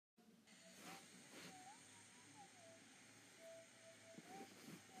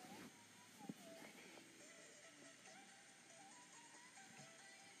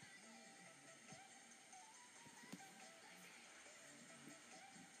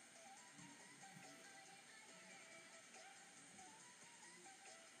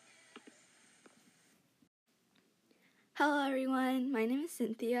Hello everyone, my name is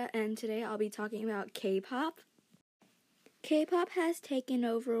Cynthia and today I'll be talking about K-pop. K-pop has taken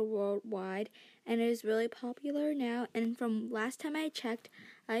over worldwide and is really popular now, and from last time I checked,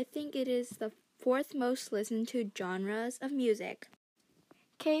 I think it is the fourth most listened to genres of music.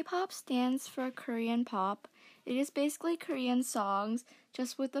 K-pop stands for Korean pop. It is basically Korean songs,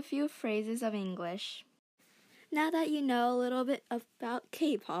 just with a few phrases of English. Now that you know a little bit about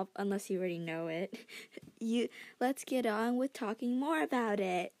K-pop, unless you already know it, let's get on with talking more about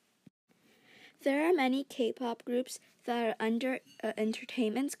it. There are many K-pop groups that are under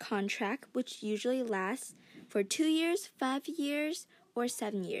entertainment's contract, which usually lasts for 2 years, 5 years, or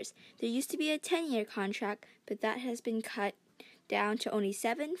 7 years. There used to be a 10-year contract, but that has been cut down to only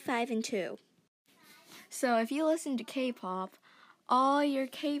 7, 5, and 2. So if you listen to K-pop, all your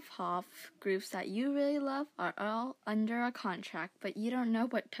K-pop groups that you really love are all under a contract, but you don't know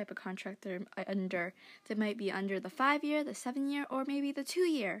what type of contract they're under. They might be under the 5-year, the 7-year, or maybe the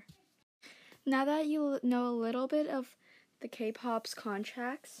 2-year. Now that you know a little bit of the K-pop's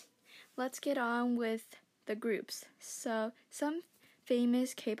contracts, let's get on with the groups. So some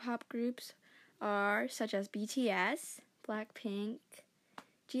famous K-pop groups are such as BTS, Blackpink,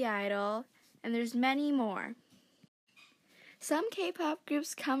 G-idol, and there's many more. Some K-pop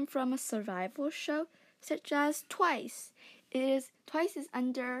groups come from a survival show, such as Twice. Twice is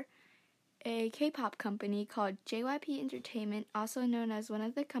under a K-pop company called JYP Entertainment, also known as one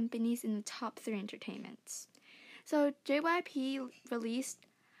of the companies in the top 3 entertainments. So JYP released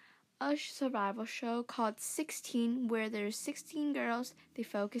a survival show called 16, where there's 16 girls they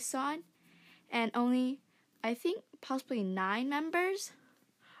focus on, and only, I think, possibly 9 members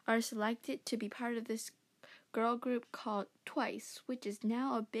are selected to be part of this girl group called Twice, which is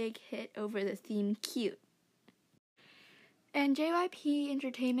now a big hit over the theme Cute. And JYP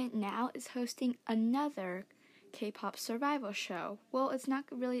Entertainment now is hosting another K-pop survival show. Well, it's not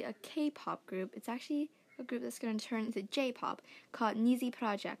really a K-pop group, it's actually a group that's going to turn into J-pop called Nizi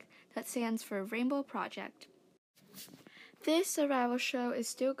Project, that stands for Rainbow Project. This survival show is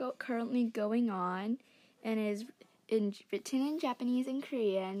still currently going on and is written in Japanese and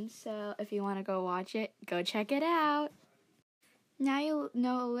Korean, so if you want to go watch it, go check it out. Now you'll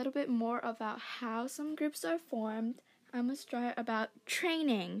know a little bit more about how some groups are formed. I must start about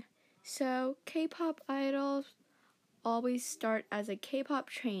training. So K-pop idols always start as a K-pop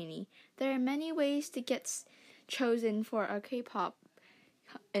trainee. There are many ways to get chosen for a K-pop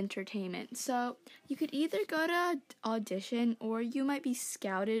entertainment. So you could either go to audition, or you might be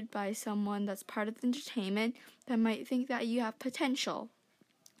scouted by someone that's part of the entertainment that might think that you have potential.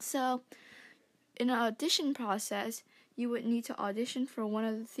 So in an audition process, you would need to audition for one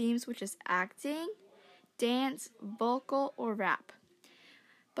of the themes, which is acting, dance, vocal, or rap.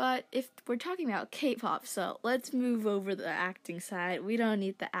 But if we're talking about K-pop, so let's move over the acting side. We don't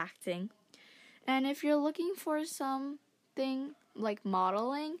need the acting. And if you're looking for something like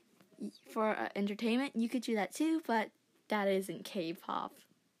modeling for entertainment, you could do that too, but that isn't K-pop.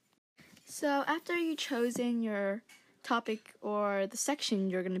 So after you've chosen your topic or the section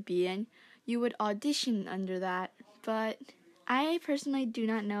you're going to be in, you would audition under that. But I personally do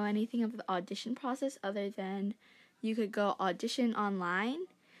not know anything of the audition process other than you could go audition online.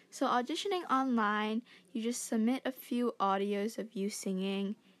 So auditioning online, you just submit a few audios of you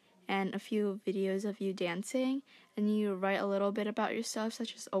singing and a few videos of you dancing, and you write a little bit about yourself,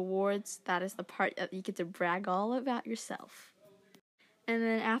 such as awards. That is the part that you get to brag all about yourself. And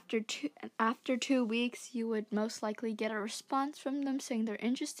then after 2 weeks, you would most likely get a response from them saying they're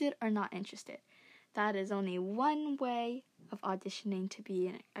interested or not interested. That is only one way of auditioning to be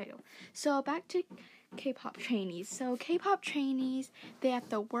an idol. So back to K-pop trainees. So K-pop trainees, they have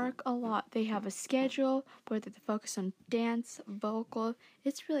to work a lot. They have a schedule where they focus on dance, vocal.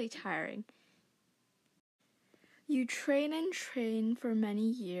 It's really tiring. You train and train for many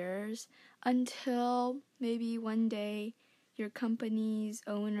years until maybe one day your company's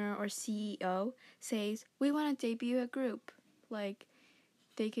owner or CEO says, we want to debut a group. Like,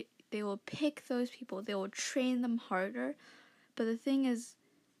 they will pick those people. They will train them harder. But the thing is,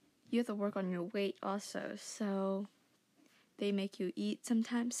 you have to work on your weight also. So they make you eat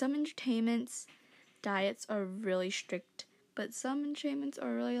sometimes. Some entertainments, diets are really strict. But some entertainments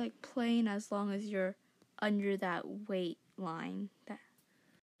are really like plain as long as you're under that weight line.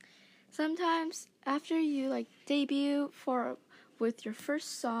 Sometimes after you debut with your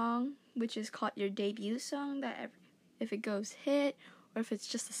first song, which is called your debut song, that if it goes hit or if it's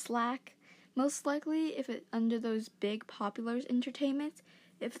just a slack, most likely if it's under those big popular entertainments,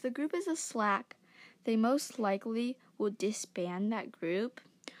 if the group is a slack, they most likely will disband that group,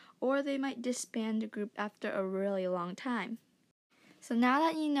 or they might disband the group after a really long time. So now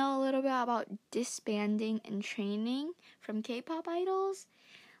that you know a little bit about disbanding and training from K-pop idols,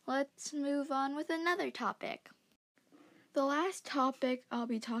 let's move on with another topic. The last topic I'll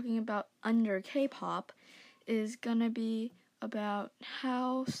be talking about under K-pop is gonna be about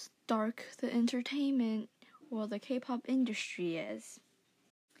how dark the entertainment or the K-pop industry is.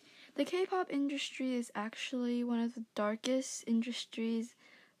 The K-pop industry is actually one of the darkest industries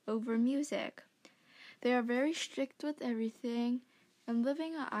over music. They are very strict with everything, and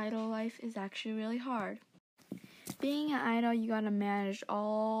living an idol life is actually really hard. Being an idol, you gotta manage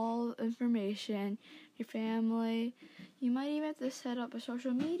all information, your family. You might even have to set up a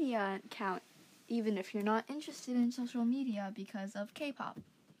social media account, even if you're not interested in social media because of K-pop.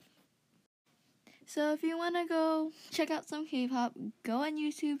 So if you want to go check out some K-pop, go on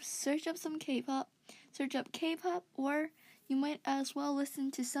YouTube, search up some K-pop, search up K-pop, or you might as well listen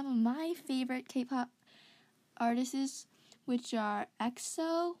to some of my favorite K-pop artists, which are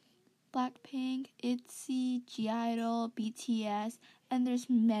EXO, Blackpink, ITZY, G-Idol, BTS, and there's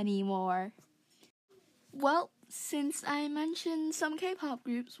many more. Well, since I mentioned some K-pop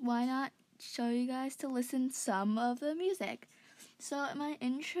groups, why not show you guys to listen some of the music? So in my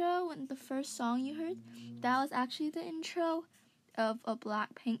intro, when the first song you heard, that was actually the intro of a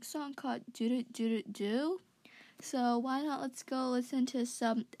Blackpink song called Do Do Do Do Do. So why not let's go listen to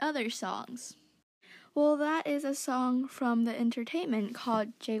some other songs. Well, that is a song from the entertainment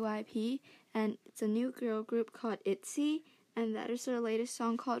called JYP, and it's a new girl group called ITZY, and that is their latest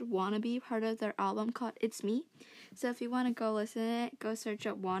song called Wannabe, part of their album called It's Me. So if you want to go listen to it, go search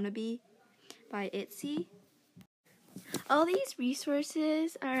up Wannabe by ITZY. All these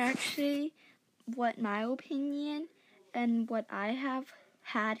resources are actually what my opinion and what I have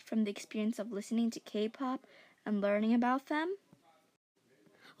had from the experience of listening to K-pop and learning about them.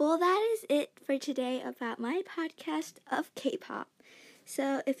 Well, that is it for today about my podcast of K-pop.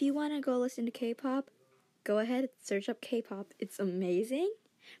 So if you want to go listen to K-pop, go ahead and search up K-pop. It's amazing,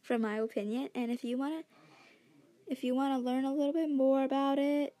 from my opinion. And if you want to learn a little bit more about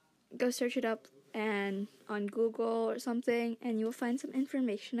it, go search it up and on Google or something, and you'll find some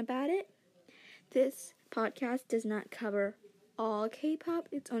information about it. This podcast does not cover all K-pop.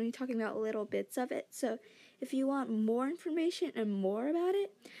 It's only talking about little bits of it. So if you want more information and more about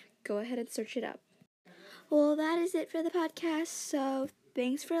it, go ahead and search it up. Well, that is it for the podcast. So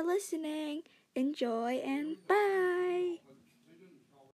thanks for listening. Enjoy and bye.